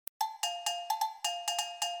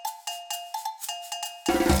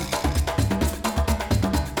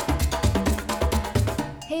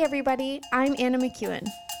Hey everybody, I'm Anna McEwen.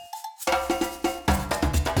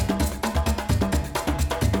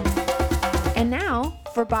 And now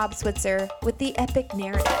for Bob Switzer with the epic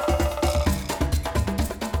narrative.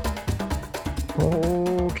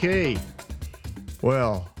 Okay.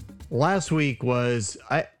 Well, last week was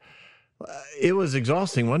it was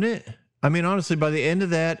exhausting, wasn't it? I mean, honestly, by the end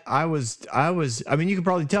of that, I mean, you can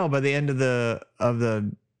probably tell by the end of the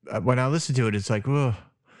when I listened to it, it's like, whoa,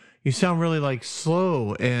 you sound really like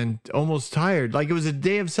slow and almost tired. Like it was a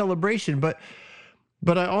day of celebration, but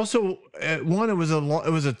I also it was a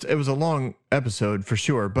long episode for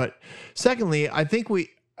sure. But secondly, I think we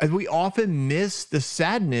often miss the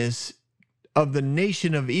sadness of the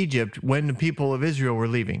nation of Egypt when the people of Israel were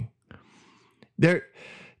leaving.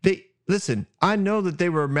 Listen, I know that they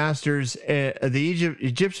were masters. The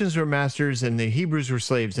Egyptians were masters and the Hebrews were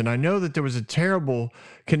slaves. And I know that there was a terrible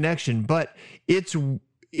connection, but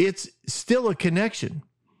it's still a connection.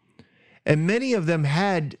 And many of them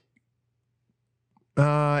had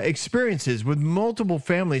experiences with multiple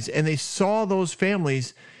families, and they saw those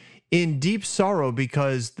families in deep sorrow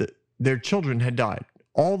because their children had died.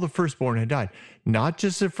 All the firstborn had died. Not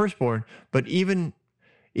just the firstborn, but even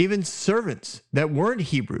servants that weren't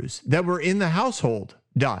Hebrews, that were in the household,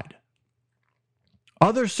 died.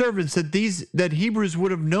 Other servants that Hebrews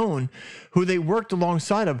would have known, who they worked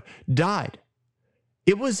alongside of, died.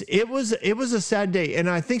 It was a sad day, and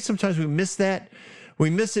I think sometimes we miss that. We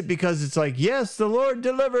miss it because it's like, yes, the Lord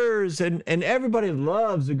delivers, and everybody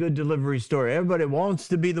loves a good delivery story. Everybody wants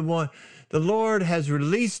to be the one. The Lord has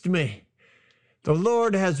released me. The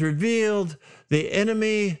Lord has revealed the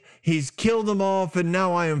enemy. He's killed them off, and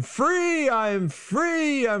now I am free. I am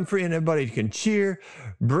free. I'm free. And everybody can cheer.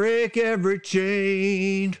 Break every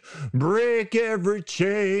chain. Break every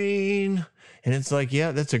chain. And it's like,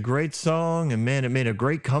 yeah, that's a great song. And man, it made a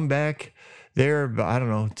great comeback there, I don't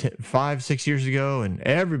know, 5-6 years ago, and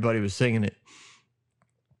everybody was singing it.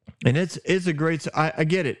 And it's a great, I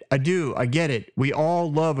get it. I do. I get it. We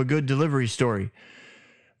all love a good delivery story.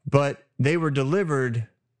 But they were delivered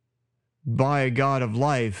by a God of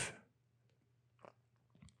life,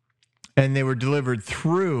 and they were delivered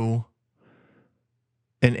through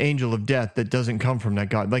an angel of death that doesn't come from that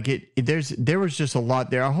God. Like there was just a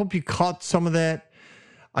lot there. I hope you caught some of that.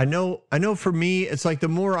 I know for me, it's like the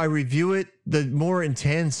more I review it, the more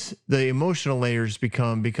intense the emotional layers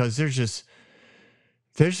become, because there's just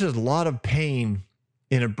a lot of pain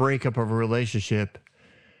in a breakup of a relationship.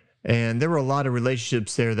 And there were a lot of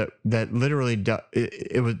relationships there that literally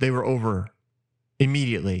they were over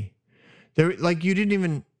immediately. There, like you didn't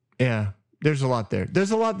even, yeah, there's a lot there. There's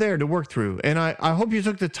a lot there to work through. And I hope you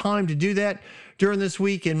took the time to do that during this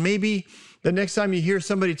week. And maybe the next time you hear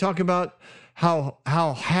somebody talk about how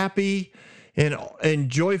happy and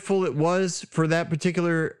joyful it was for that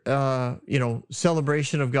particular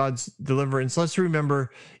celebration of God's deliverance, let's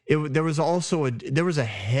remember there was a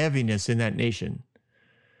heaviness in that nation.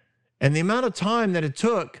 And the amount of time that it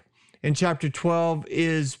took in chapter 12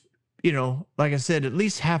 is, like I said, at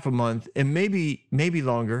least half a month and maybe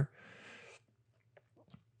longer.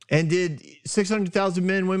 And did 600,000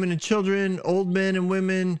 men, women, and children, old men and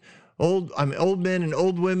women, old men and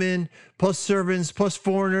old women, plus servants, plus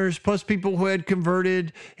foreigners, plus people who had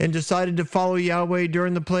converted and decided to follow Yahweh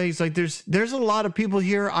during the plagues. Like there's a lot of people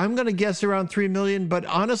here. I'm going to guess around 3 million, but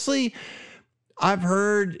honestly, I've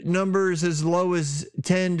heard numbers as low as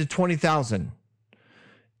 10 to 20,000.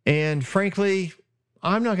 And frankly,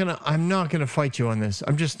 I'm not gonna fight you on this.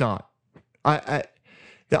 I'm just not. I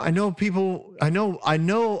know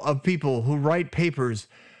of people who write papers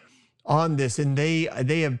on this, and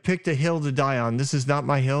they have picked a hill to die on. This is not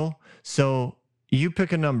my hill. So you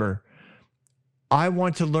pick a number. I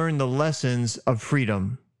want to learn the lessons of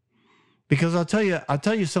freedom. Because I'll tell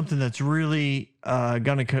you something that's really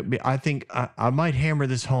gonna be. I think I might hammer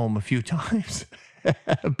this home a few times.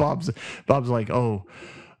 Bob's like, oh,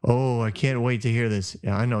 I can't wait to hear this.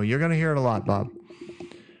 Yeah, I know you're gonna hear it a lot, Bob.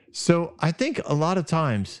 So I think a lot of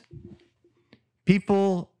times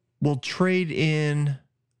people will trade in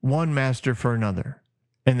one master for another,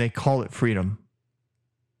 and they call it freedom.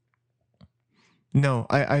 No,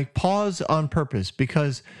 I pause on purpose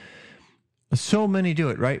because so many do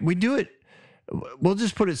it. Right? We do it. We'll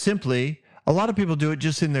just put it simply, a lot of people do it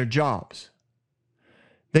just in their jobs.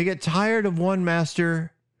 They get tired of one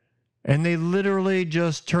master and they literally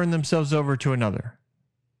just turn themselves over to another.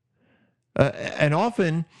 And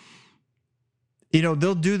often,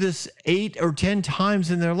 they'll do this 8 or 10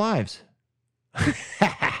 times in their lives.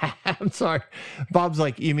 I'm sorry. Bob's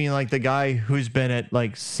like, you mean like the guy who's been at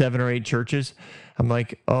like 7 or 8 churches? I'm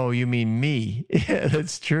like, oh, you mean me? Yeah,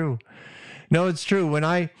 that's true. No, it's true. When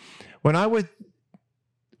I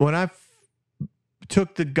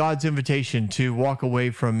took the God's invitation to walk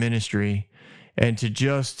away from ministry and to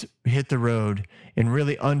just hit the road and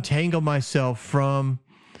really untangle myself from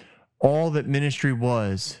all that ministry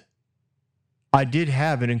was, I did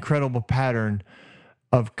have an incredible pattern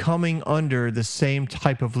of coming under the same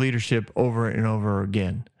type of leadership over and over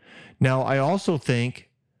again. Now, I also think,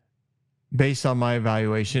 based on my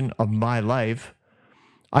evaluation of my life,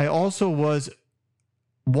 I also was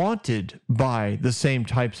wanted by the same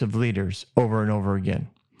types of leaders over and over again.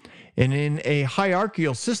 And in a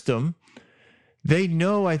hierarchical system, they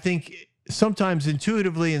know, I think, sometimes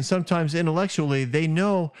intuitively and sometimes intellectually, they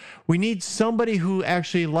know we need somebody who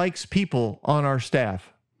actually likes people on our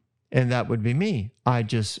staff. And that would be me. I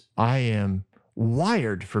am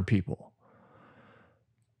wired for people.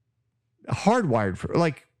 Hardwired for,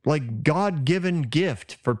 like God-given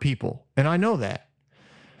gift for people. And I know that.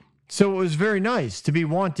 So it was very nice to be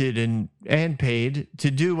wanted and paid to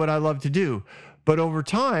do what I love to do. But over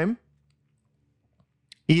time,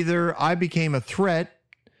 either I became a threat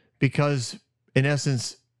because, in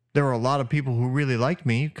essence, there were a lot of people who really liked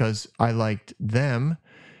me because I liked them,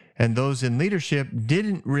 and those in leadership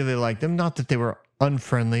didn't really like them. Not that they were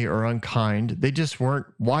unfriendly or unkind. They just weren't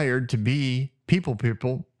wired to be people.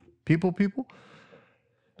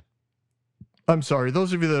 I'm sorry.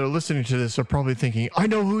 Those of you that are listening to this are probably thinking, I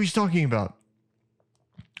know who he's talking about.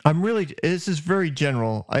 This is very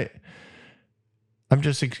general. I'm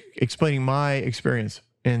just explaining my experience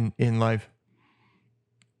in life.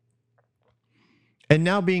 And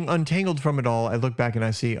now being untangled from it all, I look back and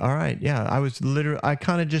I see, all right, yeah, I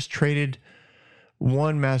kind of just traded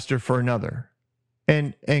one master for another.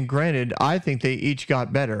 And granted, I think they each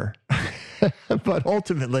got better. But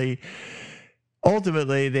ultimately,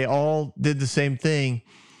 they all did the same thing,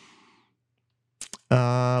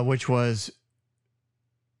 which was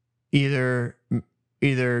either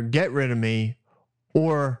get rid of me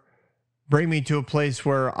or bring me to a place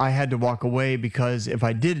where I had to walk away, because if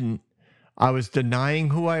I didn't, I was denying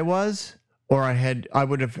who I was, or I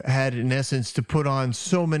would have had, in essence, to put on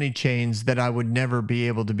so many chains that I would never be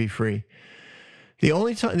able to be free. The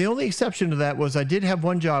only exception to that was I did have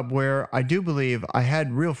one job where I do believe I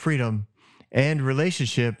had real freedom and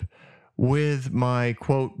relationship with my,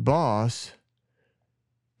 quote, boss.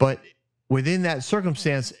 But within that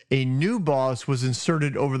circumstance, a new boss was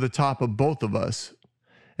inserted over the top of both of us,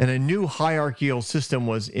 and a new hierarchical system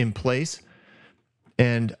was in place.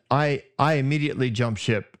 And I immediately jumped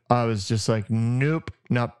ship. I was just like, nope,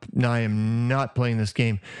 I am not playing this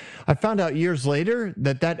game. I found out years later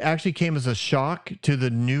that actually came as a shock to the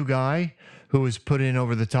new guy who was put in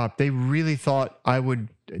over the top. They really thought I would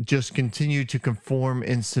just continue to conform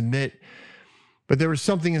and submit. But there was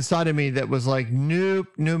something inside of me that was like, nope,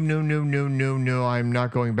 no, I'm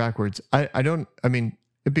not going backwards. It'd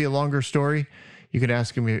be a longer story. You could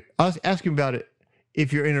ask him about it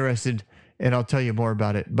if you're interested, and I'll tell you more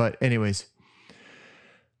about it. But anyways,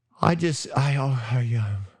 what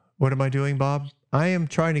am I doing, Bob? I am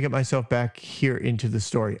trying to get myself back here into the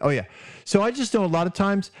story. Oh yeah. So I just know a lot of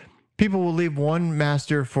times people will leave one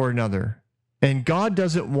master for another, and God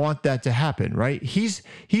doesn't want that to happen, right? He's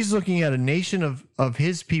looking at a nation of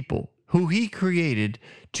his people who he created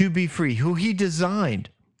to be free, who he designed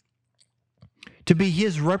to be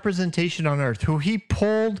his representation on earth, who he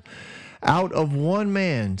pulled out of one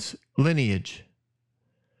man's lineage.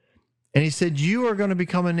 And he said, you are going to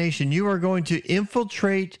become a nation. You are going to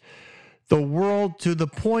infiltrate the world to the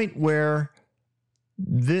point where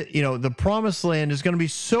the promised land is going to be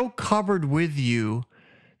so covered with you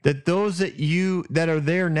that those that are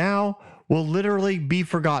there now will literally be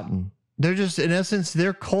forgotten. They're just, in essence,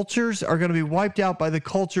 their cultures are going to be wiped out by the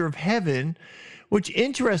culture of heaven, which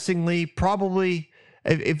interestingly, probably,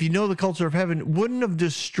 if you know the culture of heaven, wouldn't have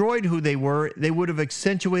destroyed who they were. They would have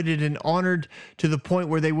accentuated and honored to the point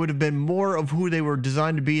where they would have been more of who they were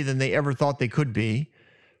designed to be than they ever thought they could be.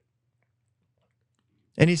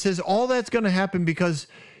 And he says all that's going to happen because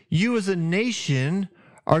you as a nation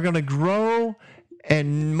are going to grow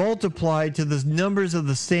and multiply to the numbers of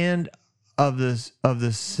the sand of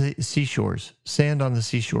the seashores, sand on the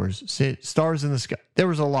seashores, stars in the sky. There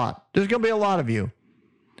was a lot. There's going to be a lot of you.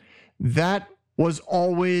 That was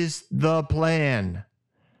always the plan,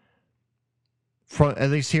 at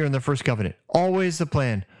least here in the first covenant. Always the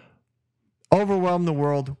plan. Overwhelm the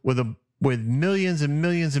world with millions and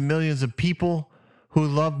millions and millions of people who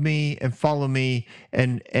love me and follow me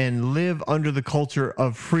and live under the culture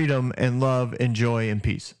of freedom and love and joy and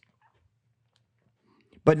peace.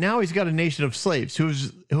 But now he's got a nation of slaves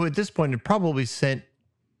who at this point had probably sent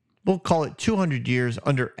we'll call it 200 years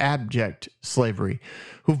under abject slavery,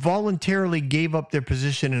 who voluntarily gave up their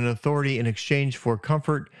position and authority in exchange for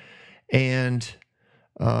comfort and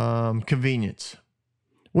convenience,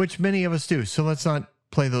 which many of us do. So let's not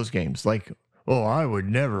play those games like, oh, I would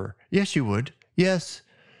never. Yes, you would. Yes,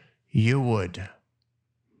 you would.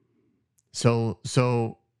 So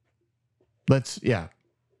let's, yeah.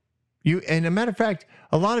 And a matter of fact,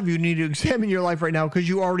 a lot of you need to examine your life right now because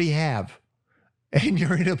you already have. And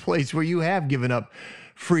you're in a place where you have given up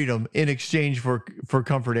freedom in exchange for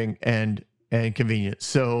comforting and convenience.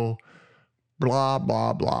 So blah,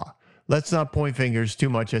 blah, blah. Let's not point fingers too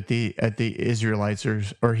much at the Israelites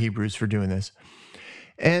or Hebrews for doing this.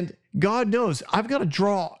 And God knows I've got to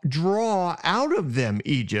draw out of them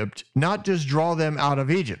Egypt, not just draw them out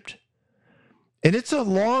of Egypt. And it's a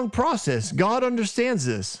long process. God understands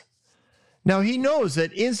this. Now, he knows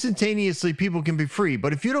that instantaneously people can be free,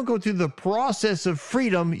 but if you don't go through the process of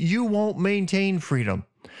freedom, you won't maintain freedom.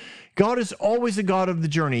 God is always a God of the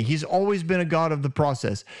journey. He's always been a God of the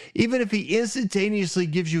process. Even if he instantaneously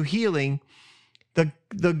gives you healing,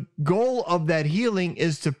 the goal of that healing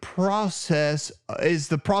is the process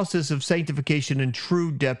of sanctification and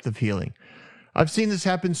true depth of healing. I've seen this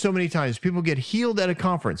happen so many times. People get healed at a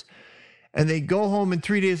conference, and they go home, and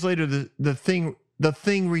 3 days later, the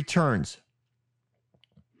thing returns.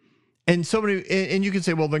 And and you can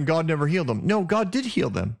say, well, then God never healed them. No, God did heal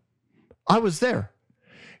them. I was there.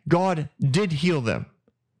 God did heal them.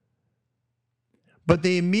 But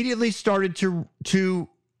they immediately started to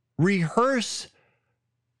rehearse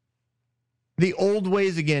the old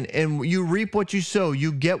ways again. And you reap what you sow.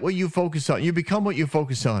 You get what you focus on. You become what you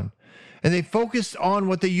focus on. And they focused on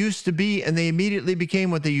what they used to be, and they immediately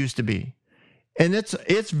became what they used to be. And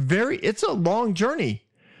it's a long journey.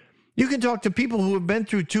 You can talk to people who have been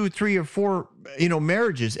through 2, 3, or 4,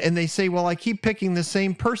 marriages, and they say, well, I keep picking the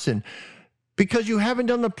same person, because you haven't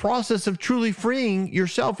done the process of truly freeing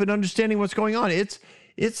yourself and understanding what's going on. It's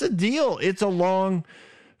a deal. It's a long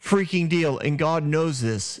freaking deal. And God knows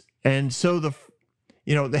this. And so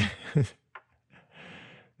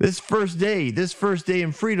this first day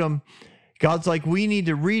in freedom, God's like, we need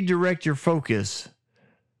to redirect your focus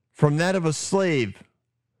from that of a slave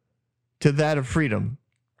to that of freedom.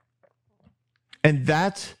 And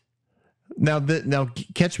now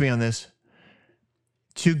catch me on this.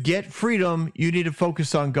 To get freedom, you need to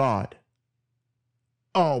focus on God.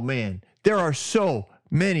 Oh man, there are so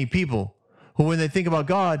many people who, when they think about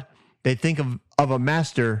God, they think of a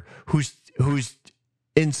master who's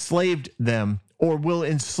enslaved them or will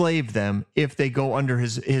enslave them if they go under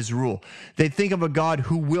his rule. They think of a God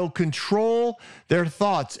who will control their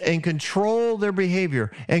thoughts and control their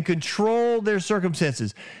behavior and control their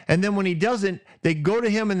circumstances. And then when he doesn't, they go to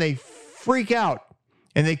him and they freak out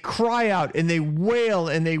and they cry out and they wail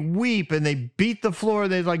and they weep and they beat the floor.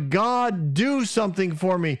 They're like, God, do something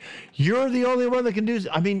for me. You're the only one that can do this.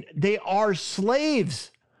 I mean, they are slaves.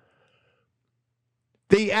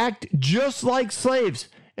 They act just like slaves.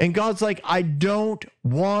 And God's like, I don't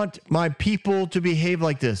want my people to behave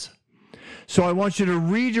like this. So I want you to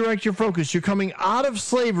redirect your focus. You're coming out of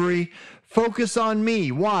slavery. Focus on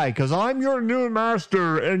me. Why? Because I'm your new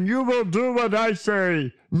master and you will do what I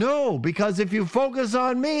say. No, because if you focus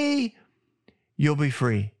on me, you'll be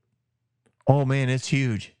free. Oh man, it's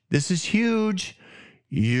huge. This is huge.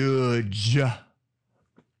 Huge. And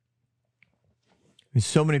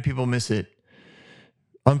so many people miss it.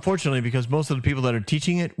 Unfortunately, because most of the people that are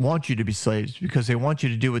teaching it want you to be slaves because they want you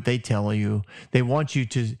to do what they tell you. They want you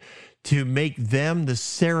to make them the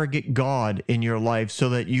surrogate God in your life so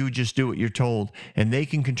that you just do what you're told. And they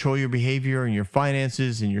can control your behavior and your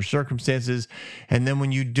finances and your circumstances. And then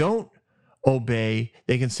when you don't obey,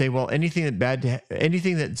 they can say, well, anything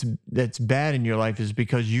that's bad in your life is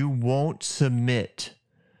because you won't submit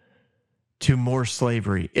to more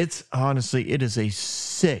slavery. It's honestly, it is a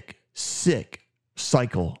sick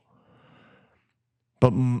cycle.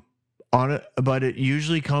 But it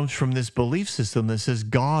usually comes from this belief system that says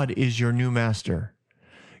God is your new master.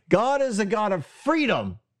 God is a God of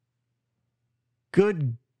freedom.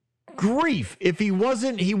 Good grief. If he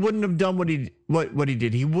wasn't, he wouldn't have done what he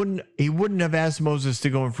did. He wouldn't have asked Moses to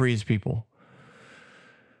go and free his people.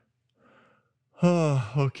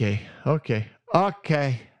 Oh, okay. I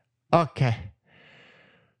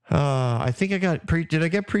think I got did I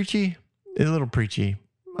get preachy? A little preachy.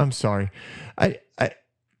 I'm sorry.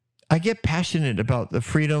 I get passionate about the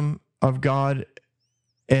freedom of God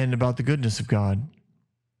and about the goodness of God.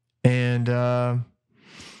 And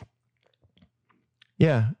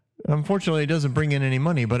unfortunately, it doesn't bring in any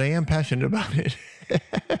money, but I am passionate about it.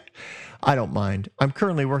 I don't mind. I'm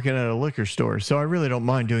currently working at a liquor store, so I really don't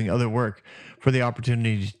mind doing other work for the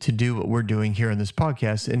opportunity to do what we're doing here in this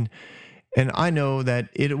podcast. And I know that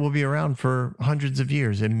it will be around for hundreds of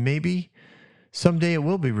years, and maybe someday it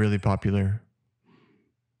will be really popular.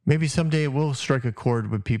 Maybe someday it will strike a chord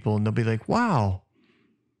with people and they'll be like, wow,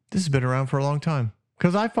 this has been around for a long time.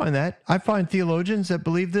 Because I find theologians that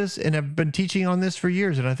believe this and have been teaching on this for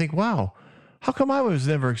years. And I think, wow, how come I was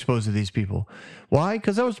never exposed to these people? Why?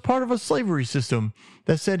 Because I was part of a slavery system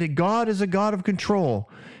that said that God is a God of control.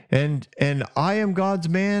 And I am God's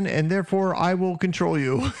man, and therefore I will control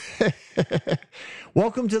you.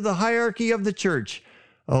 Welcome to the hierarchy of the church.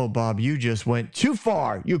 Oh, Bob, you just went too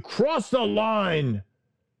far. You crossed the line.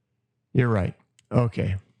 You're right.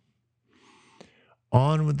 Okay.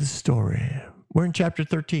 On with the story. We're in chapter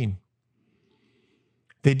 13.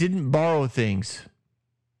 They didn't borrow things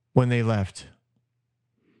when they left.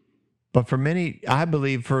 But for many, I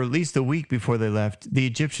believe for at least a week before they left, the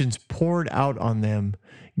Egyptians poured out on them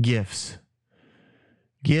gifts.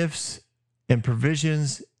 Gifts and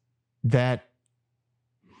provisions that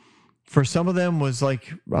for some of them was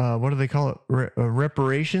like, what do they call it?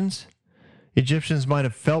 Reparations. Egyptians might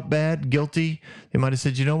have felt bad, guilty. They might have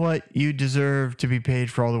said, you know what? You deserve to be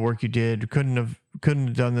paid for all the work you did. Couldn't have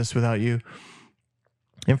done this without you.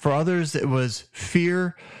 And for others, it was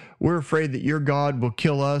fear. We're afraid that your God will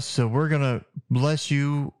kill us, so we're going to bless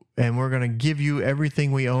you and we're going to give you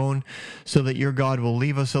everything we own so that your God will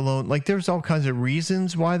leave us alone. Like there's all kinds of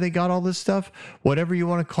reasons why they got all this stuff, whatever you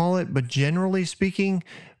want to call it. But generally speaking,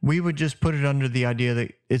 we would just put it under the idea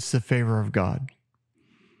that it's the favor of God.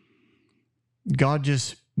 God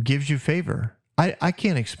just gives you favor. I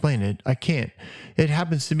can't explain it. I can't. It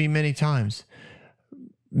happens to me many times.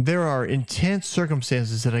 There are intense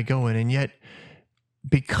circumstances that I go in, and yet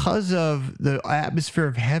because of the atmosphere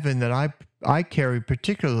of heaven that I carry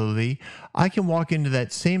particularly, I can walk into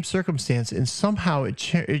that same circumstance and somehow it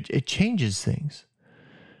changes things.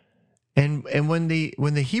 And when the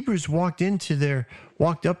Hebrews walked up to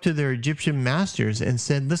their Egyptian masters and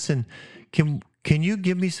said, listen, can you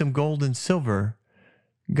give me some gold and silver?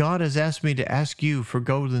 God has asked me to ask you for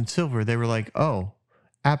gold and silver. They were like, oh,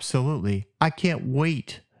 absolutely. I can't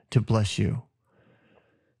wait to bless you.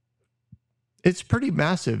 It's pretty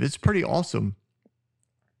massive. It's pretty awesome.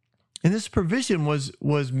 And this provision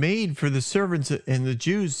was made for the servants and the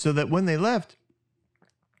Jews so that when they left,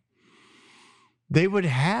 they would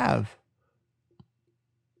have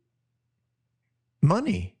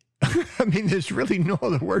money. I mean, there's really no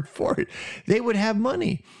other word for it. They would have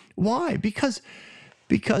money. Why? Because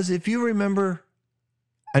if you remember,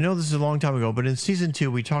 I know this is a long time ago, but in season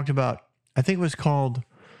 2, we talked about, I think it was called,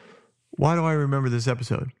 why do I remember this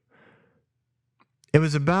episode? It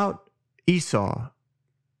was about Esau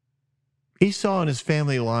and his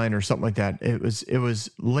family line or something like that. It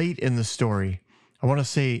was late in the story. I want to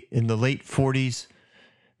say in the late 40s,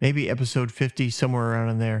 maybe episode 50, somewhere around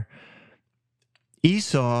in there.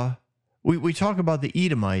 Esau, we talk about the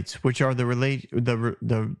Edomites, which are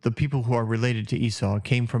the people who are related to Esau,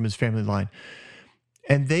 came from his family line.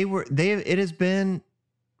 And it has been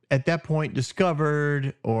at that point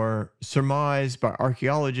discovered or surmised by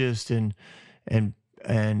archaeologists and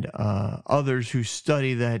others who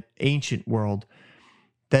study that ancient world,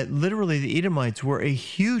 that literally the Edomites were a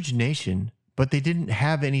huge nation, but they didn't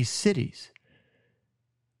have any cities.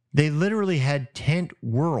 They literally had tent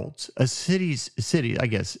worlds, cities,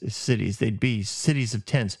 they'd be cities of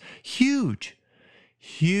tents, huge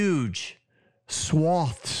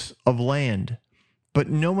swaths of land, but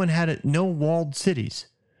no one had no walled cities.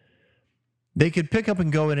 They could pick up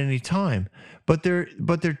and go at any time, but their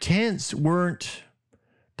tents weren't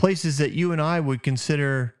places that you and I would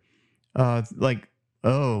consider like,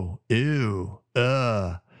 oh, ew,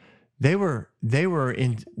 They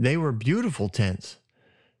were beautiful tents.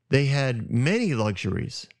 They had many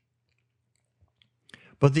luxuries.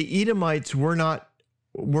 But the Edomites were not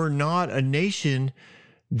a nation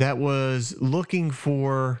that was looking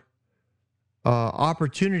for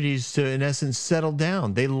opportunities to, in essence, settle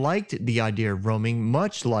down. They liked the idea of roaming,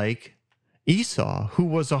 much like Esau, who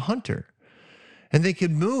was a hunter. And they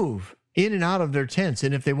could move in and out of their tents.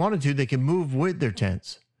 And if they wanted to, they could move with their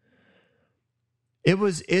tents.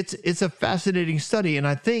 It's a fascinating study. And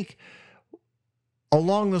I think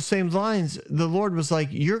along those same lines, the Lord was like,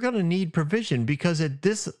 you're going to need provision, because at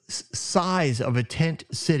this size of a tent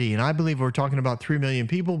city, and I believe we're talking about 3 million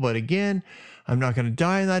people, but again, I'm not going to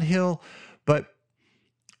die on that hill, but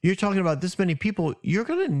you're talking about this many people, you're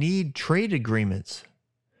going to need trade agreements.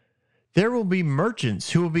 There will be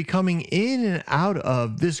merchants who will be coming in and out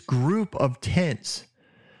of this group of tents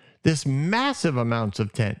this massive amounts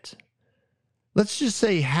of tent. Let's just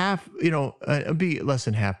say half, it'd be less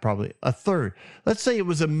than half, probably a third. Let's say it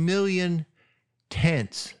was 1 million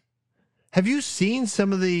tents. Have you seen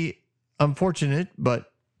some of the unfortunate,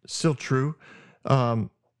 but still true,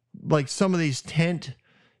 like some of these tent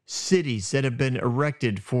cities that have been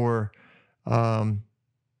erected for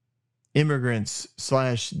immigrants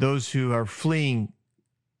 / those who are fleeing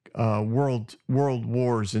world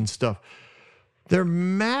wars and stuff? They're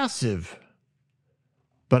massive,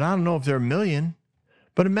 but I don't know if they're 1 million.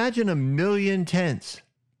 But imagine 1 million tents.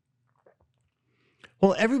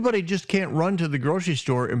 Well, everybody just can't run to the grocery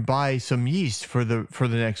store and buy some yeast for the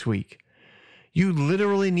next week. You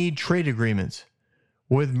literally need trade agreements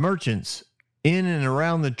with merchants in and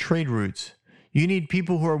around the trade routes. You need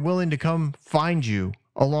people who are willing to come find you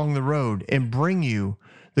along the road and bring you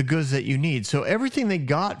the goods that you need. So everything they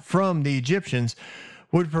got from the Egyptians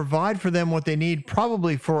would provide for them what they need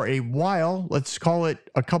probably for a while. Let's call it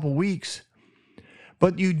a couple weeks.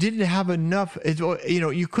 But you didn't have enough.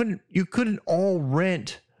 You couldn't all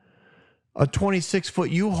rent a 26-foot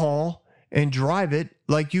U-Haul and drive it.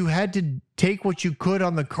 Like, you had to take what you could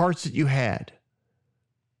on the carts that you had.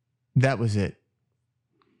 That was it.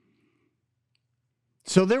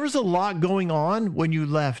 So there was a lot going on when you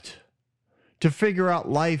left to figure out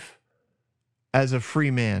life as a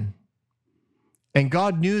free man. And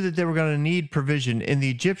God knew that they were going to need provision, and the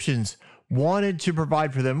Egyptians wanted to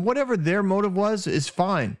provide for them. Whatever their motive was is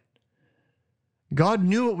fine. God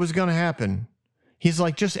knew it was going to happen. He's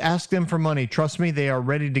like, just ask them for money. Trust me, they are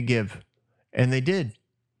ready to give. And they did.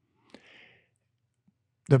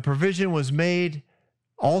 The provision was made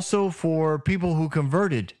also for people who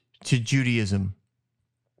converted to Judaism.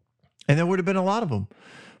 And there would have been a lot of them.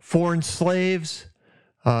 Foreign slaves,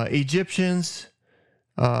 Egyptians,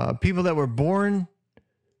 people that were born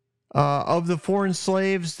of the foreign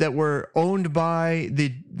slaves that were owned by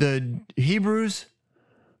the Hebrews.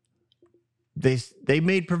 They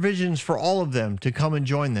made provisions for all of them to come and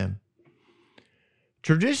join them.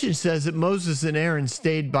 Tradition says that Moses and Aaron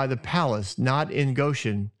stayed by the palace, not in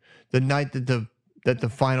Goshen, the night that the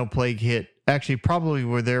final plague hit. Actually, probably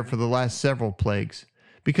were there for the last several plagues,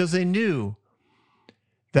 because they knew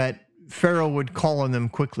that Pharaoh would call on them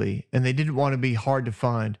quickly, and they didn't want to be hard to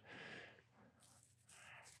find.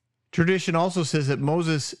 Tradition also says that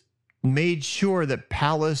Moses made sure that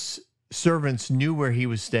palace servants knew where he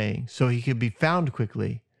was staying so he could be found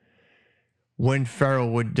quickly when Pharaoh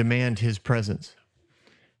would demand his presence.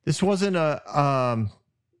 This wasn't I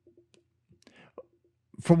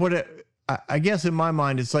guess in my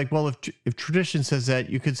mind, it's like, well, if tradition says that,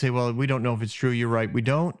 you could say, well, we don't know if it's true. You're right, we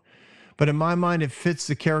don't. But in my mind, it fits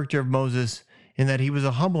the character of Moses in that he was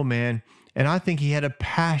a humble man. And I think he had a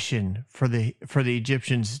passion for the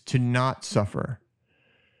Egyptians to not suffer.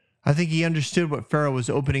 I think he understood what Pharaoh was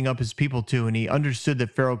opening up his people to, and he understood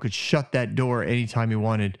that Pharaoh could shut that door anytime he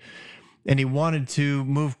wanted. And he wanted to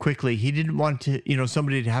move quickly. He didn't want to,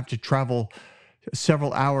 somebody to have to travel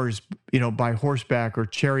several hours, by horseback or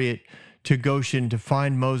chariot to Goshen to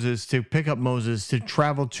find Moses, to pick up Moses, to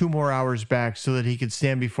travel 2 more hours back so that he could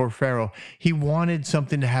stand before Pharaoh. He wanted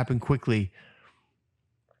something to happen quickly.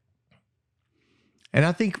 And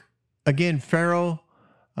I think, again, Pharaoh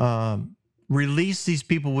released these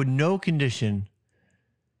people with no condition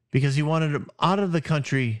because he wanted them out of the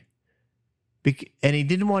country. And he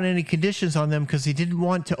didn't want any conditions on them because he didn't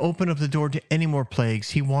want to open up the door to any more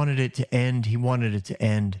plagues. He wanted it to end. He wanted it to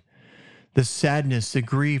end. The sadness, the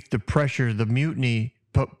grief, the pressure, the mutiny,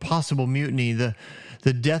 possible mutiny, the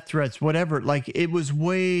death threats, whatever. Like,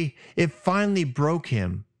 it finally broke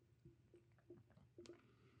him.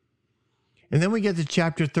 And then we get to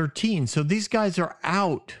chapter 13. So these guys are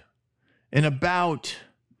out and about.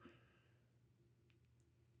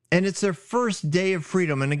 And it's their first day of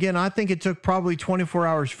freedom. And again, I think it took probably 24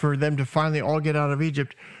 hours for them to finally all get out of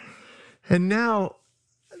Egypt. And now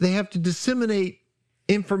they have to disseminate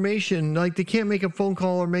information. Like, they can't make a phone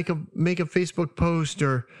call or make a Facebook post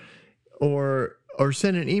or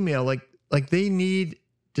send an email. Like they need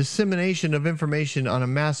dissemination of information on a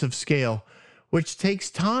massive scale, which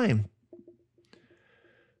takes time.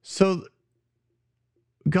 So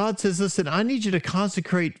God says, listen, I need you to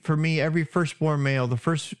consecrate for me every firstborn male, the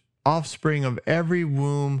first offspring of every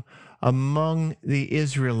womb among the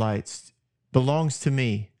Israelites belongs to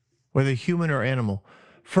me, whether human or animal.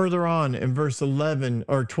 Further on in verse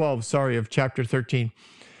 12, of chapter 13.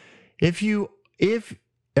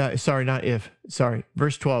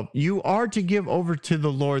 Verse 12. You are to give over to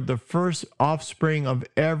the Lord the first offspring of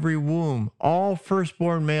every womb. All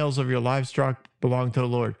firstborn males of your livestock belong to the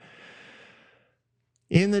Lord.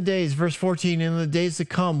 In the days, verse 14, in the days to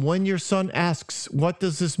come, when your son asks, what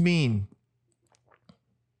does this mean?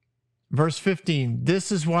 Verse 15,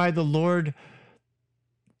 this is why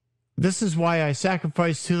I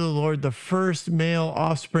sacrifice to the Lord the first male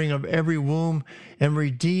offspring of every womb and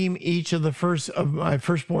redeem each of the first of my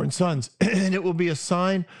firstborn sons. And it will be a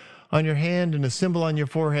sign on your hand and a symbol on your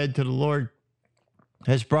forehead to the Lord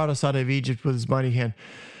has brought us out of Egypt with his mighty hand.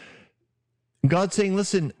 God's saying,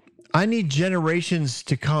 listen, I need generations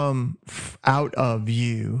to come out of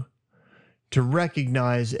you to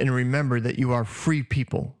recognize and remember that you are free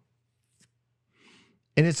people.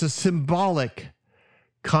 And it's a symbolic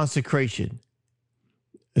consecration.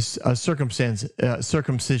 A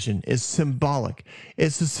circumcision is symbolic.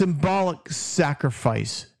 It's a symbolic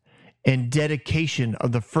sacrifice and dedication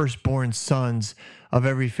of the firstborn sons of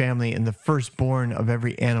every family and the firstborn of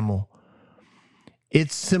every animal.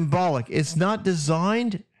 It's symbolic. It's not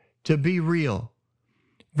designed to be real.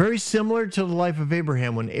 Very similar to the life of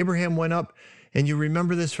Abraham. When Abraham went up, and you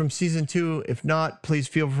remember this from season 2, if not, please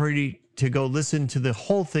feel free to go listen to the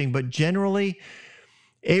whole thing. But generally,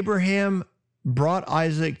 Abraham brought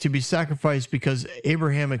Isaac to be sacrificed because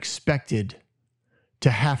Abraham expected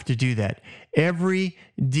to have to do that. Every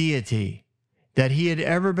deity that he had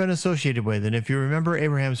ever been associated with, and if you remember,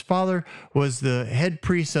 Abraham's father was the head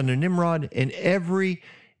priest under Nimrod, and every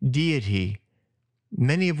deity,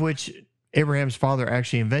 many of which Abraham's father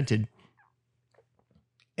actually invented,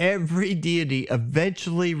 every deity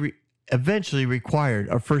eventually required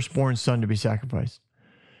a firstborn son to be sacrificed.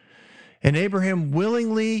 And Abraham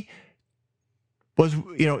willingly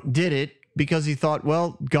did it because he thought,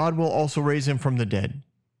 well, God will also raise him from the dead.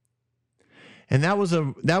 And that was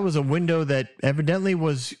a window that evidently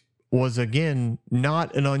was again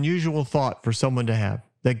not an unusual thought for someone to have,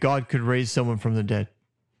 that God could raise someone from the dead.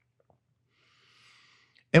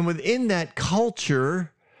 And within that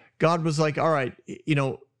culture, God was like, all right,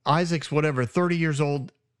 Isaac's 30 years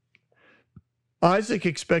old. Isaac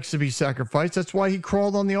expects to be sacrificed. That's why he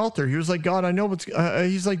crawled on the altar. He was like, God, I know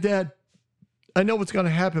he's like, Dad, I know what's going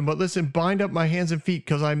to happen, but listen, bind up my hands and feet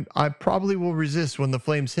because I probably will resist when the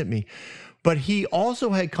flames hit me. But he also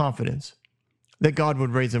had confidence that God would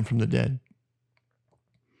raise him from the dead.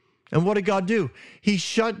 And what did God do? He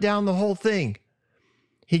shut down the whole thing.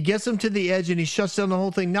 He gets him to the edge and he shuts down the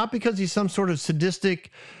whole thing, not because he's some sort of sadistic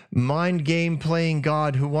mind game playing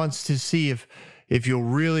God who wants to see if you'll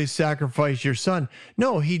really sacrifice your son.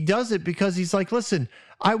 No, he does it because he's like, listen,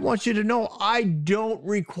 I want you to know I don't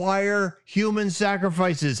require human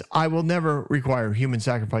sacrifices. I will never require human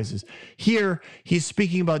sacrifices. Here, he's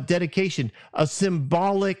speaking about dedication, a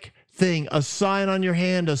symbolic thing, a sign on your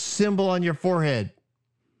hand, a symbol on your forehead.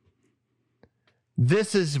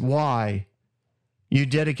 This is why you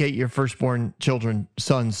dedicate your firstborn children,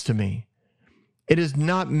 sons, to me. It is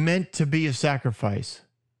not meant to be a sacrifice.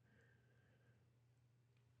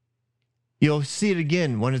 You'll see it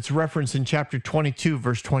again when it's referenced in chapter 22,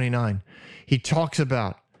 verse 29. He talks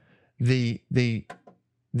about the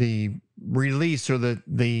release or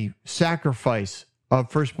the sacrifice of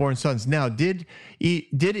firstborn sons. Now, did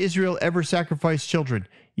Israel ever sacrifice children?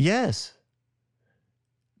 Yes.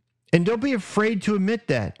 And don't be afraid to admit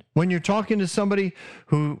that. When you're talking to somebody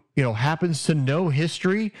who, happens to know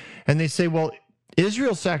history and they say, well,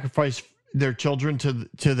 Israel sacrificed their children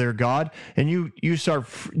to their God, and you start,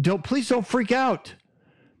 please don't freak out.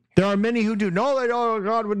 There are many who do. No, they don't.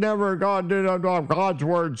 God would never. God did. God's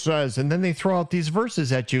word says, and then they throw out these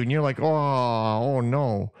verses at you, and you're like, oh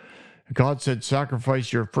no. God said,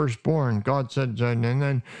 sacrifice your firstborn. God said, and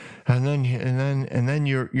then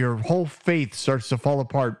your whole faith starts to fall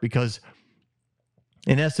apart because,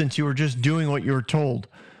 in essence, you were just doing what you were told.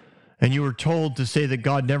 And you were told to say that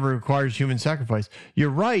God never requires human sacrifice. You're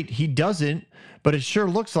right, he doesn't, but it sure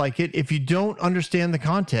looks like it if you don't understand the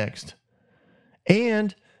context.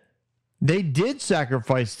 And they did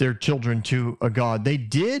sacrifice their children to a god. They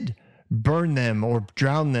did burn them or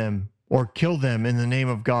drown them or kill them in the name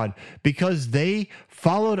of God because they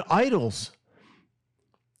followed idols.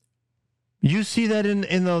 You see that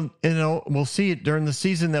we'll see it during the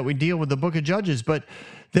season that we deal with the book of Judges, but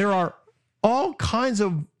there are all kinds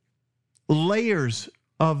of layers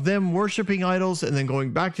of them worshiping idols and then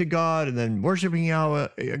going back to God and then worshiping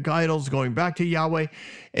idols, going back to Yahweh.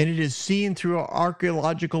 And it is seen through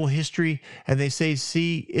archaeological history. And they say,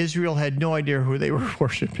 see, Israel had no idea who they were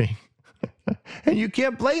worshiping. And you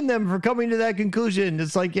can't blame them for coming to that conclusion.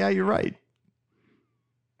 It's like, yeah, you're right.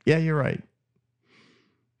 Yeah, you're right.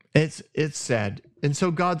 It's sad. And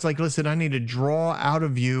so God's like, listen, I need to draw out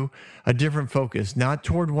of you a different focus, not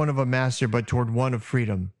toward one of a master, but toward one of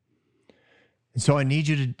freedom. And so I need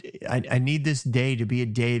you to, I need this day to be a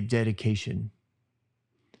day of dedication.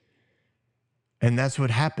 And that's what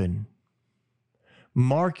happened.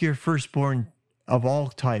 Mark your firstborn of all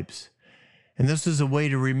types. And this is a way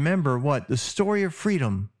to remember what? The story of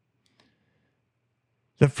freedom.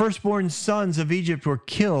 The firstborn sons of Egypt were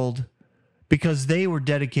killed because they were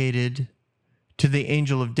dedicated to the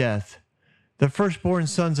angel of death. The firstborn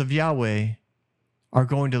sons of Yahweh are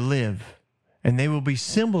going to live, and they will be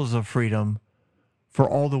symbols of freedom for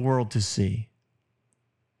all the world to see.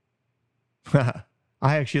 I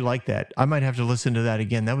actually like that. I might have to listen to that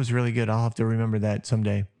again. That was really good. I'll have to remember that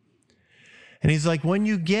someday. And he's like, when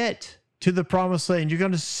you get to the promised land, you're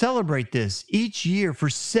going to celebrate this each year for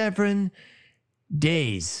 7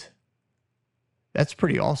 days. That's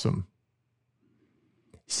pretty awesome.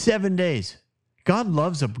 7 days. God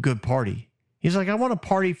loves a good party. He's like, I want a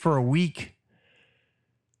party for a week.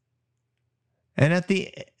 And at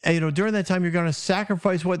the, during that time, you're going to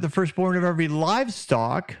sacrifice what? The firstborn of every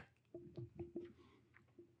livestock.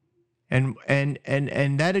 And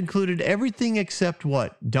that included everything except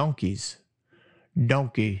what? Donkeys.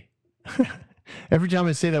 Donkey. Every time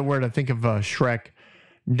I say that word, I think of Shrek.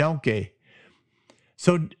 Donkey.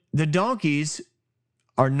 So the donkeys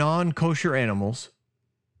are non-kosher animals.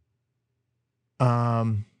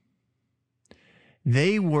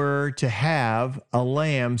 They were to have a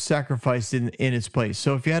lamb sacrificed in its place.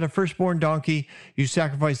 So if you had a firstborn donkey, you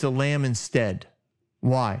sacrificed a lamb instead.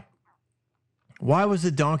 Why? Why was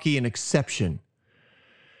the donkey an exception?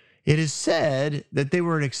 It is said that they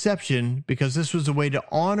were an exception because this was a way to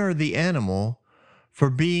honor the animal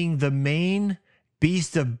for being the main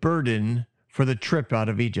beast of burden for the trip out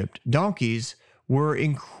of Egypt. Donkeys were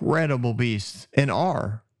incredible beasts and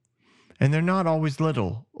are. And they're not always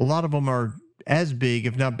little. A lot of them are as big,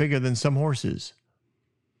 if not bigger, than some horses.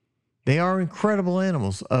 They are incredible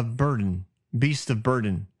animals of burden, beasts of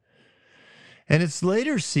burden. And it's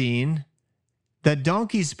later seen that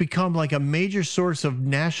donkeys become like a major source of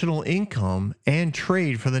national income and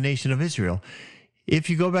trade for the nation of Israel. If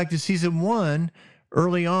you go back to season 1,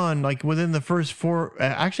 early on, like within the first 4,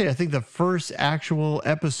 actually, I think the first actual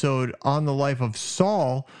episode on the life of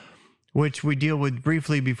Saul, which we deal with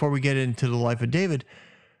briefly before we get into the life of David,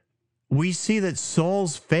 we see that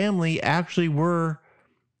Saul's family actually were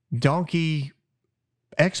donkey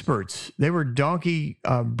experts. They were donkey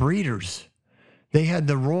breeders. They had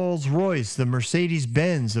the Rolls Royce, the Mercedes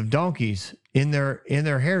Benz of donkeys in their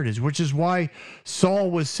heritage, which is why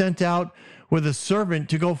Saul was sent out with a servant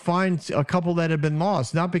to go find a couple that had been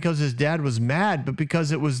lost, not because his dad was mad, but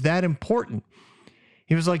because it was that important.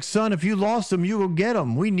 He was like, son, if you lost them, you go get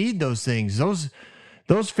them. We need those things. Those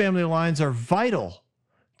family lines are vital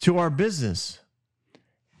to our business.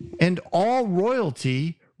 And all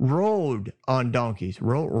royalty rode on donkeys.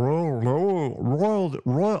 All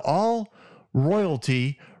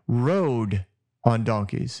royalty rode on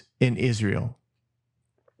donkeys in Israel.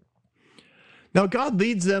 Now, God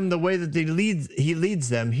leads them the way that he leads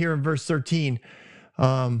them here in verse 13.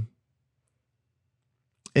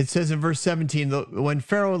 It says in verse 17, when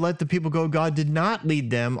Pharaoh let the people go, God did not lead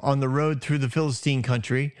them on the road through the Philistine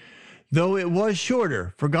country, though it was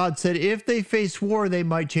shorter. For God said if they faced war, they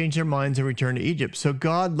might change their minds and return to Egypt. So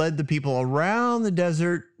God led the people around the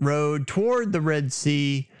desert road toward the Red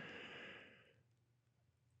Sea.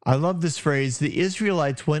 I love this phrase. The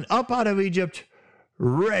Israelites went up out of Egypt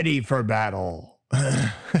ready for battle.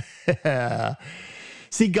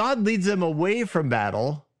 See, God leads them away from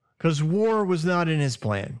battle because war was not in his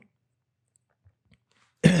plan.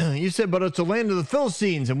 You said, but it's the land of the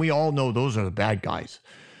Philistines, and we all know those are the bad guys.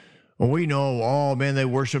 Well, we know, oh man, they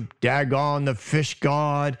worship Dagon, the fish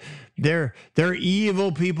god. They're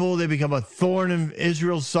evil people. They become a thorn in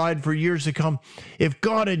Israel's side for years to come. If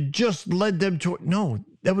God had just led them to... No,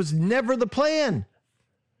 that was never the plan.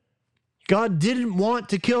 God didn't want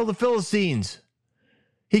to kill the Philistines.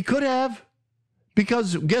 He could have,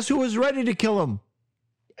 because guess who was ready to kill them?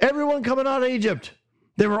 Everyone coming out of Egypt.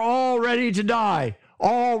 They were all ready to die,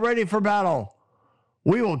 all ready for battle.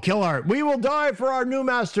 We will die for our new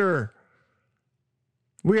master.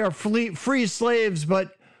 We are free slaves,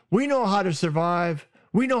 but we know how to survive.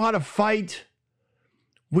 We know how to fight.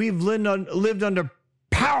 We've lived under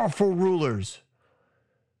powerful rulers,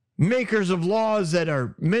 makers of laws that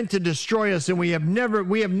are meant to destroy us, and we have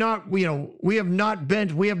not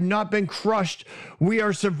been crushed. We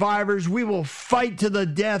are survivors. We will fight to the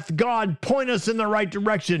death. God, point us in the right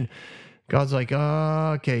direction. God's like,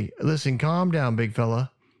 okay, listen, calm down, big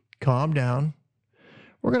fella. Calm down.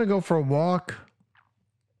 We're going to go for a walk.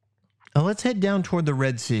 Now let's head down toward the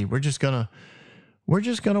Red Sea. We're just going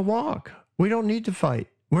to walk. We don't need to fight.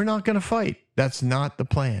 We're not going to fight. That's not the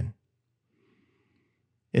plan.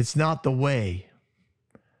 It's not the way.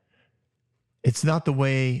 It's not the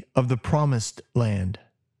way of the promised land.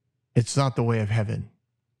 It's not the way of heaven.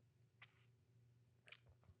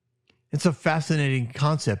 It's a fascinating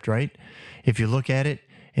concept, right? If you look at it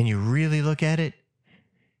and you really look at it,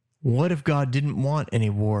 what if God didn't want any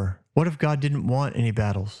war? What if God didn't want any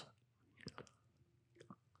battles?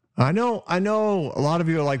 I know, a lot of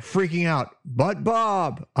you are like freaking out, but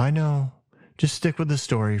Bob, I know. Just stick with the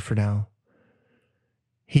story for now.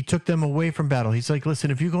 He took them away from battle. He's like,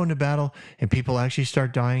 listen, if you go into battle and people actually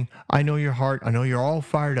start dying, I know your heart. I know you're all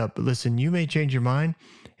fired up. But listen, you may change your mind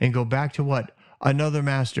and go back to what? Another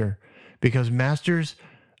master. Because masters,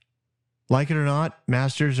 like it or not,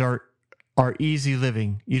 masters are easy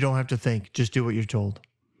living. You don't have to think. Just do what you're told.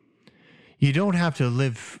 You don't have to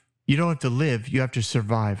live. You don't have to live. You have to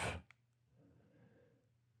survive.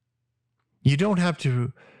 You don't have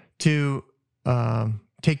to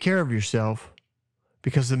take care of yourself,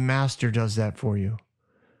 because the master does that for you.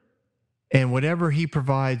 And whatever he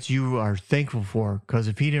provides, you are thankful for, because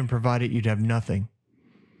if he didn't provide it, you'd have nothing.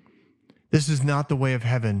 This is not the way of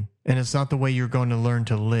heaven, and it's not the way you're going to learn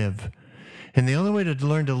to live. And the only way to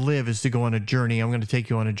learn to live is to go on a journey. I'm going to take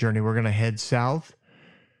you on a journey. We're going to head south,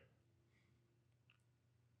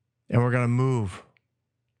 and we're going to move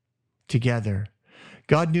together.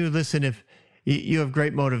 God knew, listen, if you have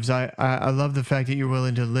great motives. I love the fact that you're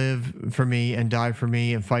willing to live for me and die for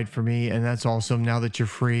me and fight for me. And that's awesome. Now that you're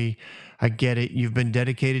free, I get it. You've been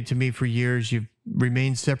dedicated to me for years. You've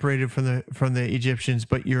remained separated from the Egyptians,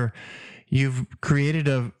 but you've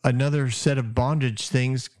created another set of bondage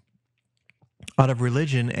things out of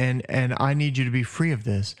religion. And I need you to be free of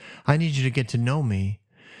this. I need you to get to know me.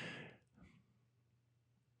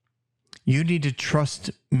 You need to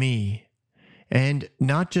trust me. And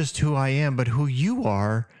not just who I am, but who you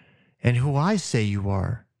are and who I say you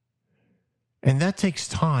are. And that takes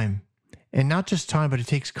time. And not just time, but it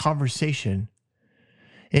takes conversation.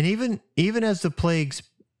 And even as the plagues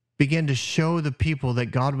began to show the people that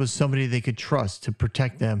God was somebody they could trust to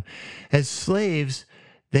protect them, as slaves,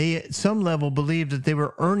 they at some level believed that they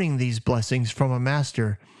were earning these blessings from a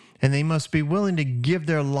master. And they must be willing to give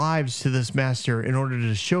their lives to this master in order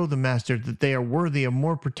to show the master that they are worthy of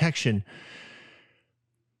more protection.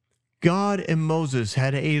 God and Moses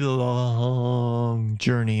had a long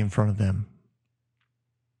journey in front of them.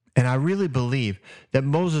 And I really believe that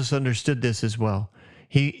Moses understood this as well.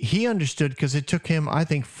 He understood because it took him, I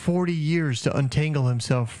think, 40 years to untangle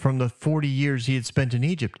himself from the 40 years he had spent in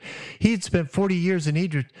Egypt. He had spent 40 years in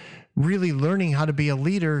Egypt really learning how to be a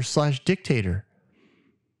leader / dictator.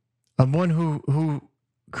 One who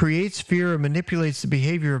creates fear and manipulates the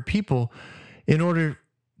behavior of people in order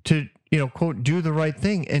to, quote, do the right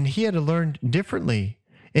thing. And he had to learn differently.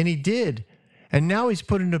 And he did. And now he's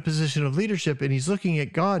put in a position of leadership, and he's looking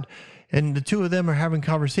at God, and the two of them are having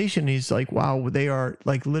conversation. And he's like, wow, they are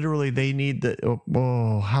like, literally, they need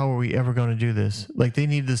how are we ever going to do this? Like, they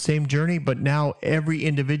need the same journey, but now every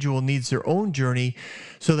individual needs their own journey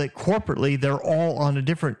so that corporately they're all on a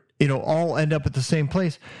different, all end up at the same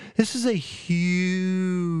place. This is a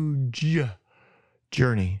huge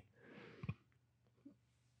journey.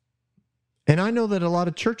 And I know that a lot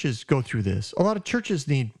of churches go through this. A lot of churches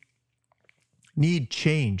need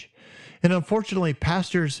change. And unfortunately,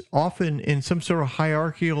 pastors often in some sort of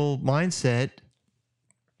hierarchical mindset,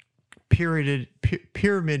 pyramid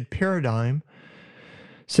paradigm,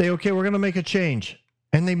 say, okay, we're going to make a change.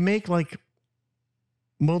 And they make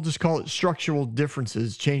we'll just call it structural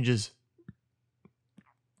changes.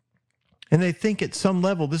 And they think at some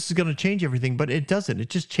level this is going to change everything, but it doesn't. It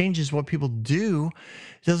just changes what people do.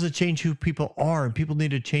 It doesn't change who people are, and people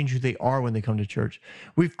need to change who they are when they come to church.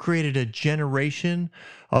 We've created a generation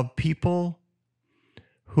of people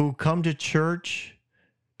who come to church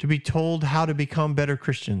to be told how to become better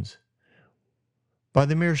Christians. By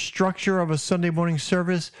the mere structure of a Sunday morning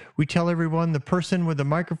service, we tell everyone the person with the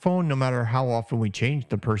microphone, no matter how often we change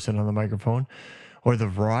the person on the microphone, or the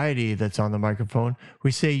variety that's on the microphone,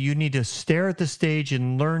 we say you need to stare at the stage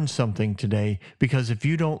and learn something today, because if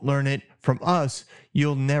you don't learn it from us,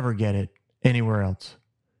 you'll never get it anywhere else.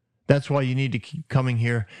 That's why you need to keep coming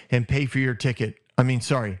here and pay for your ticket.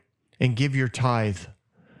 And give your tithe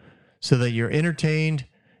so that you're entertained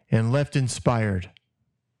and left inspired.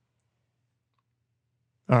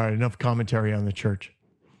 All right, enough commentary on the church.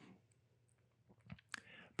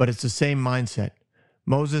 But it's the same mindset.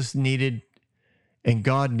 Moses needed and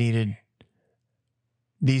God needed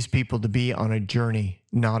these people to be on a journey,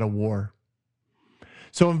 not a war.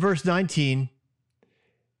 So in verse 19,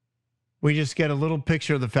 we just get a little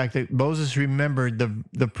picture of the fact that Moses remembered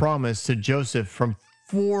the promise to Joseph from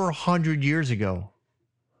 400 years ago.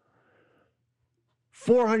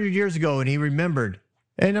 400 years ago, and he remembered.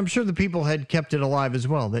 And I'm sure the people had kept it alive as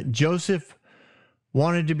well, that Joseph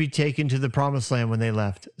wanted to be taken to the promised land when they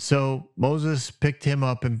left. So Moses picked him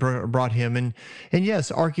up and brought him. And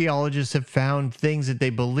yes, archaeologists have found things that they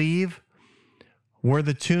believe were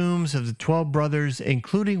the tombs of the 12 brothers,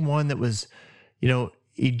 including one that was,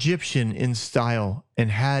 Egyptian in style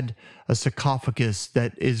and had a sarcophagus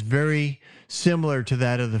that is very similar to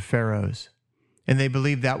that of the pharaohs. And they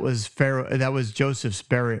believe that was Joseph's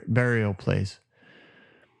burial place.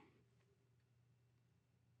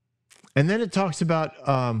 And then it talks about,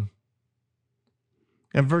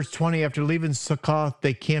 in verse 20, after leaving Succoth,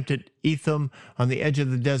 they camped at Etham on the edge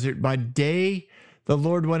of the desert. By day, the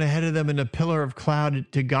Lord went ahead of them in a pillar of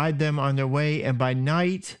cloud to guide them on their way, and by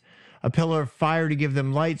night, a pillar of fire to give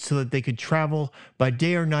them light so that they could travel by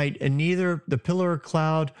day or night. And neither the pillar of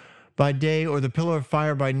cloud by day or the pillar of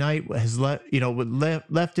fire by night has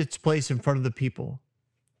left its place in front of the people.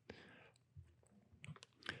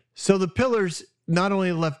 So the pillars not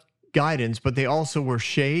only left guidance, but they also were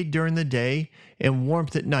shade during the day and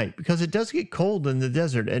warmth at night, because it does get cold in the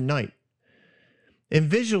desert at night. And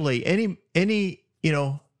visually, the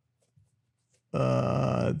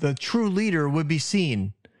true leader would be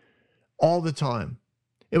seen all the time.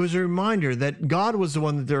 It was a reminder that God was the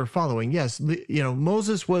one that they were following. Yes,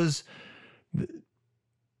 Moses was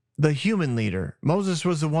the human leader. Moses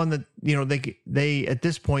was the one that, they at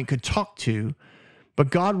this point could talk to,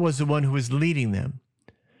 but God was the one who was leading them.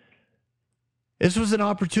 This was an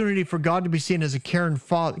opportunity for God to be seen as a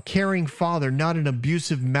caring father, not an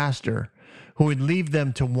abusive master who would leave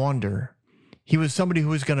them to wander. He was somebody who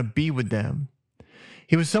was going to be with them.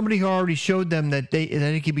 He was somebody who already showed them that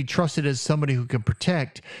he could be trusted as somebody who could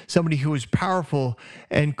protect, somebody who was powerful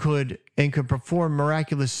and could perform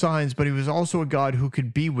miraculous signs, but he was also a God who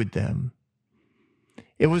could be with them.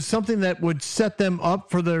 It was something that would set them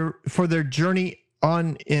up for their journey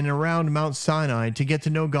on and around Mount Sinai to get to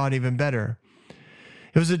know God even better.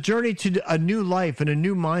 It was a journey to a new life and a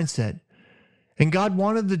new mindset. And God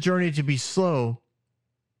wanted the journey to be slow.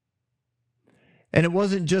 And it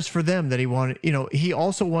wasn't just for them that he wanted, he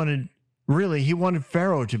also wanted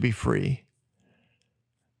Pharaoh to be free.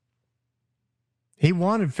 He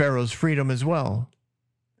wanted Pharaoh's freedom as well.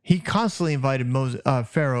 He constantly invited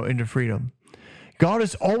Pharaoh into freedom. God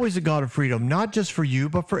is always a God of freedom, not just for you,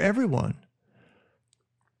 but for everyone.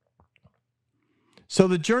 So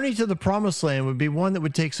the journey to the promised land would be one that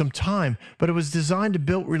would take some time, but it was designed to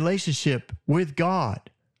build relationship with God.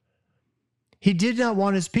 He did not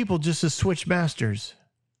want his people just to switch masters.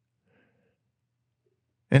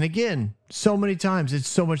 And again, so many times it's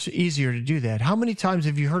so much easier to do that. How many times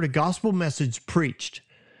have you heard a gospel message preached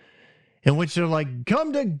in which they're like,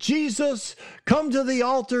 come to Jesus, come to the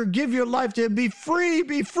altar, give your life to him, be free,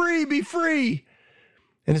 be free, be free.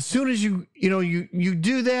 And as soon as you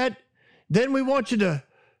do that, then we want you to,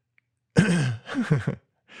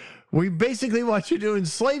 we basically want you to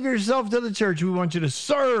enslave yourself to the church. We want you to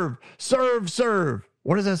serve, serve, serve.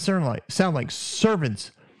 What does that sound like?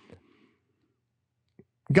 Servants.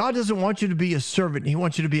 God doesn't want you to be a servant. He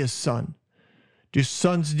wants you to be a son. Do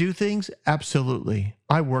sons do things? Absolutely.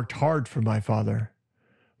 I worked hard for my father.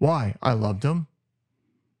 Why? I loved him.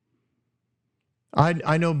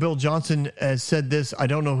 I know Bill Johnson has said this. I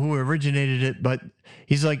don't know who originated it, but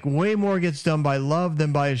he's like, way more gets done by love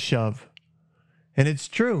than by a shove. And it's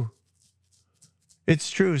true.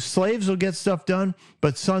 It's true. Slaves will get stuff done,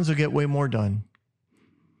 but sons will get way more done.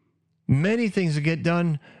 Many things will get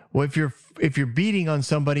done. Well, if you're beating on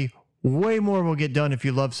somebody, way more will get done if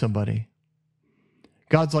you love somebody.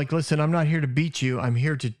 God's like, listen, I'm not here to beat you. I'm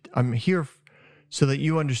here so that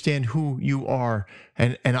you understand who you are.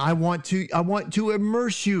 And I want to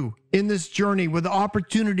immerse you in this journey with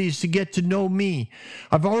opportunities to get to know me.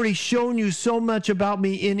 I've already shown you so much about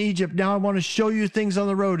me in Egypt. Now I want to show you things on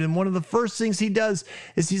the road. And one of the first things he does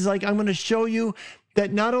is he's like, I'm going to show you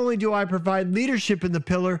that not only do I provide leadership in the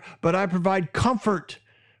pillar, but I provide comfort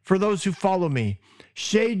for those who follow me.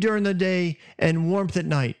 Shade during the day and warmth at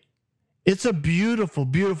night. It's a beautiful,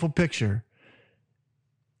 beautiful picture.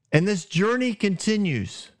 And this journey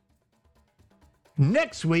continues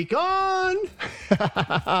next week on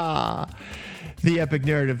The Epic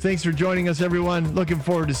Narrative. Thanks for joining us, everyone. Looking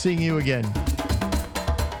forward to seeing you again.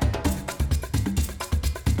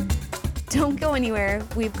 Don't go anywhere.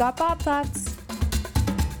 We've got Bob Thoughts.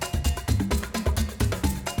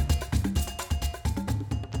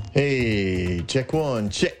 Hey, check one.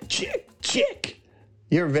 Check.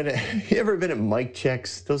 You ever been at mic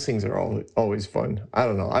checks? Those things are always fun. I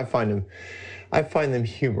don't know. I find them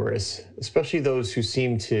humorous, especially those who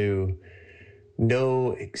seem to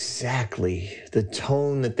know exactly the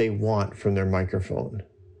tone that they want from their microphone.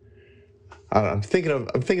 I don't know,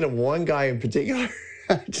 I'm thinking of one guy in particular.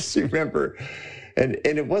 I just remember, and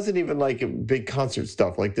it wasn't even like big concert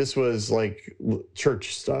stuff. Like this was like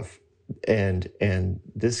church stuff. And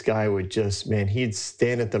this guy would just, man, he'd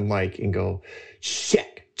stand at the mic and go,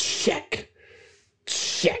 check, check,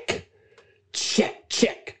 check, check,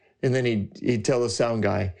 check. And then he'd tell the sound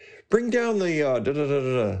guy, bring down the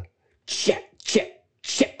da-da-da-da-da. Check, check,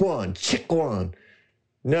 check one.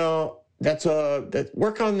 No, that's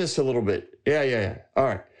work on this a little bit. Yeah. All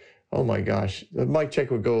right. Oh my gosh. The mic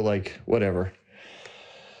check would go like whatever.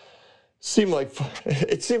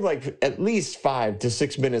 It seemed like at least 5 to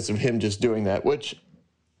 6 minutes of him just doing that, which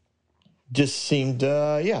just seemed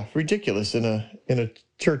ridiculous in a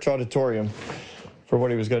church auditorium for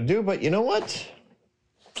what he was going to do. But you know what?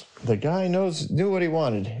 The guy knew what he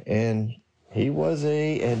wanted, and he was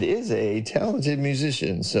is a talented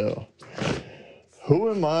musician. So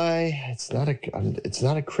who am I? It's not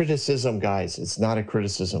a criticism, guys. It's not a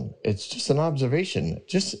criticism. It's just an observation.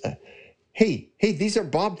 Hey, these are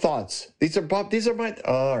Bob thoughts. These are my,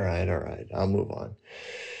 all right. I'll move on.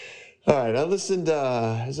 All right.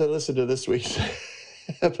 As I listened to this week's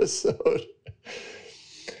episode,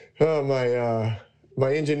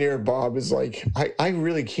 my engineer, Bob, is like, I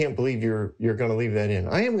really can't believe you're going to leave that in.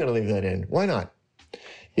 I am going to leave that in. Why not?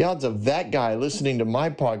 The odds of that guy listening to my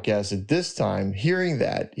podcast at this time, hearing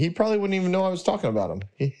that, he probably wouldn't even know I was talking about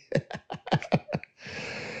him.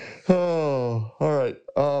 Oh, all right.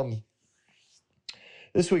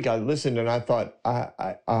 This week I listened and I thought I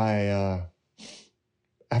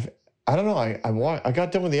don't know. I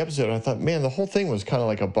got done with the episode and I thought, man, the whole thing was kind of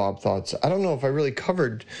like a Bob Thoughts. I don't know if I really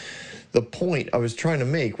covered the point I was trying to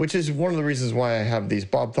make, which is one of the reasons why I have these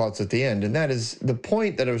Bob Thoughts at the end. And that is the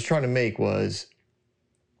point that I was trying to make was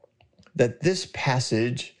that this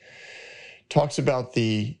passage talks about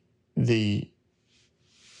the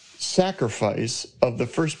sacrifice of the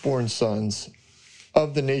firstborn sons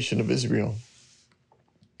of the nation of Israel.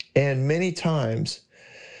 And many times,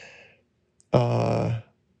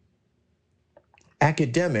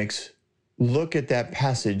 academics look at that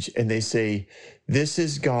passage and they say, this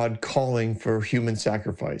is God calling for human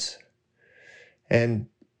sacrifice. And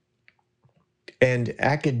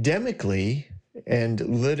academically, and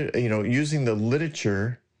using the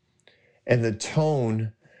literature and the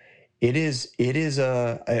tone, it is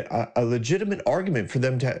a legitimate argument for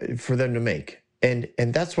them to make. And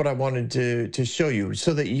that's what I wanted to show you,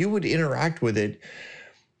 so that you would interact with it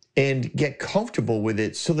and get comfortable with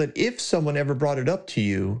it, so that if someone ever brought it up to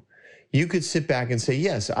you, you could sit back and say,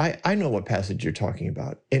 yes, I know what passage you're talking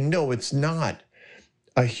about. And no, it's not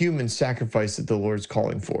a human sacrifice that the Lord's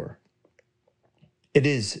calling for. It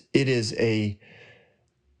is a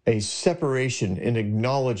separation, an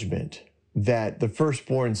acknowledgement that the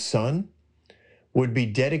firstborn son would be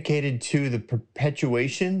dedicated to the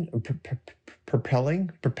perpetuation,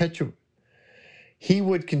 he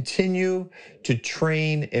would continue to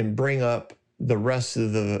train and bring up the rest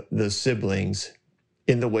of the siblings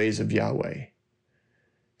in the ways of Yahweh.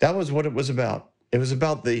 That was what it was about. It was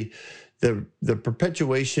about the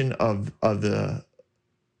perpetuation of the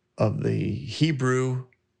Hebrew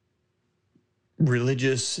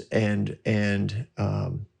religious and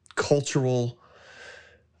cultural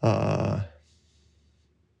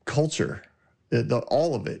culture,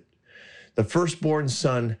 all of it. The firstborn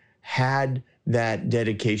son had that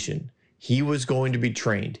dedication. He was going to be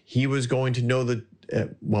trained. He was going to know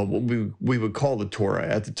what we would call the Torah.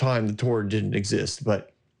 At the time, the Torah didn't exist,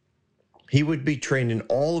 but he would be trained in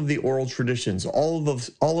all of the oral traditions, all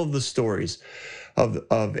of the stories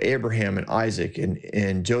of Abraham and Isaac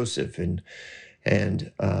and Joseph and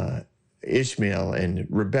Ishmael and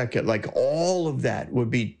Rebekah. Like all of that would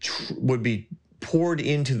be poured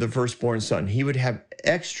into the firstborn son. He would have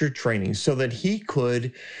extra training so that he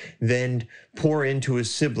could then pour into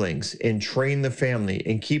his siblings and train the family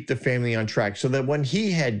and keep the family on track, so that when he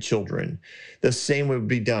had children, the same would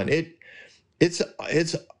be done. It's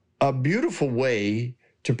a beautiful way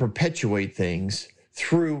to perpetuate things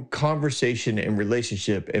through conversation and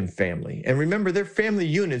relationship and family. And remember, their family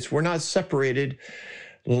units were not separated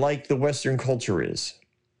like the Western culture is.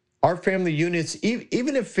 Our family units,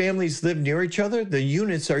 even if families live near each other, the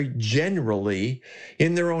units are generally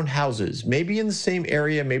in their own houses, maybe in the same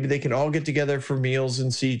area. Maybe they can all get together for meals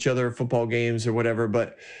and see each other at football games or whatever,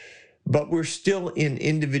 but we're still in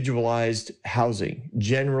individualized housing,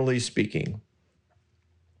 generally speaking.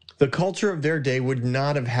 The culture of their day would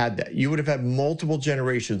not have had that. You would have had multiple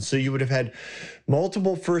generations. So you would have had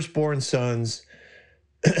multiple firstborn sons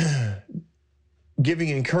giving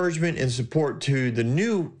encouragement and support to the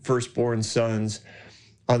new firstborn sons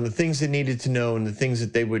on the things they needed to know and the things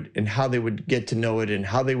that they would, and how they would get to know it and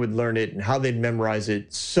how they would learn it and how they'd memorize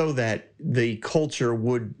it so that the culture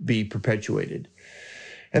would be perpetuated.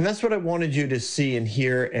 And that's what I wanted you to see and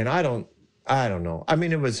hear. And I don't know. I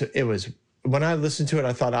mean, it was, when I listened to it,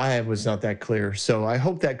 I thought I was not that clear. So I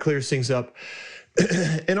hope that clears things up.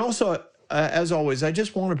 And also, as always, I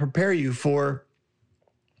just want to prepare you for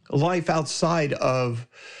life outside of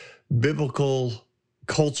biblical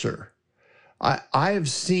culture. I have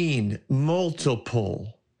seen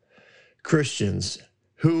multiple Christians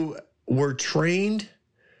who were trained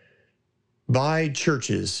by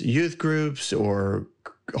churches, youth groups, or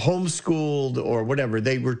homeschooled or whatever.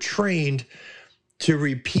 They were trained to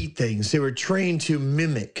repeat things. They were trained to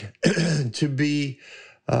mimic, to be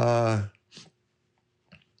they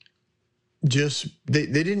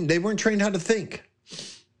weren't trained how to think.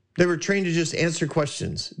 They were trained to just answer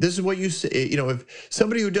questions. This is what you say. If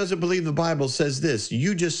somebody who doesn't believe the Bible says this,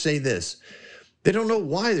 you just say this. They don't know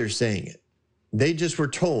why they're saying it. They just were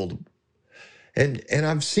told. And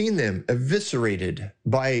I've seen them eviscerated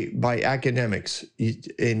by academics.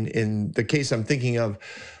 In the case I'm thinking of,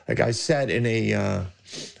 like I sat in a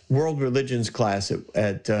world religions class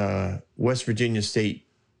at West Virginia State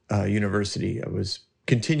University. I was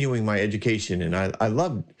continuing my education, and I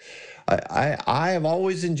loved. I have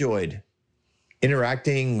always enjoyed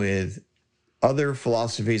interacting with other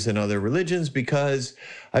philosophies and other religions because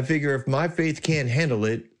I figure if my faith can't handle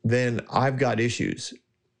it, then I've got issues.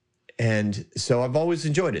 And so I've always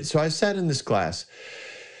enjoyed it. So I sat in this class,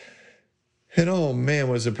 and oh man,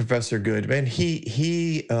 was the professor good. Man,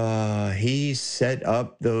 he set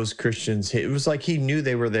up those Christians. It was like he knew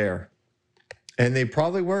they were there, and they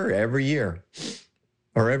probably were every year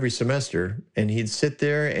or every semester. And he'd sit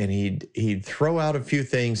there and he'd throw out a few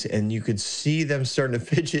things, and you could see them starting to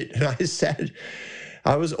fidget. And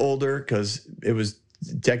I was older because it was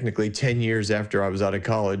technically 10 years after I was out of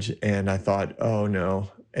college, and I thought, oh no.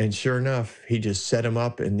 And sure enough, he just set them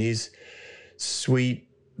up, and these sweet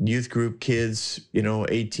youth group kids,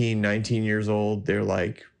 18, 19 years old, they're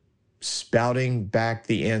like spouting back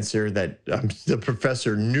the answer that the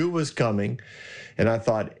professor knew was coming. And I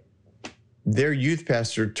thought, their youth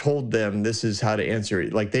pastor told them this is how to answer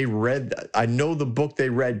it. Like I know the book they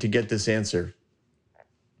read to get this answer.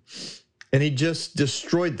 And he just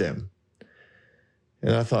destroyed them.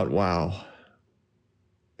 And I thought, wow.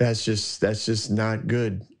 That's just not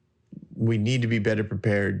good. We need to be better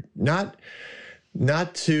prepared, not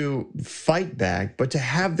to fight back, but to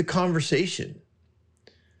have the conversation,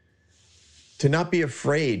 to not be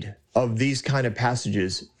afraid of these kind of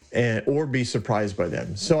passages or be surprised by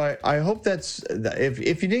them. So I hope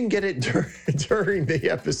if you didn't get it during the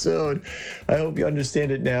episode, I hope you understand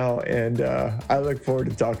it now. And I look forward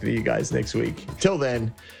to talking to you guys next week. Till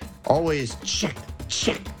then, always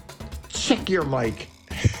check your mic.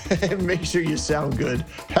 And make sure you sound good.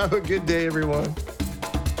 Have a good day, everyone.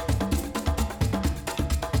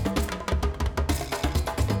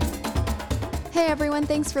 Hey everyone,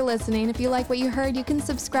 thanks for listening. If you like what you heard, you can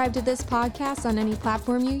subscribe to this podcast on any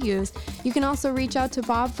platform you use. You can also reach out to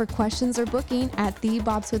Bob for questions or booking at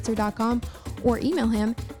thebobswitzer.com or email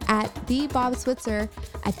him at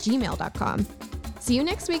thebobswitzer@gmail.com. See you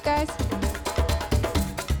next week, guys.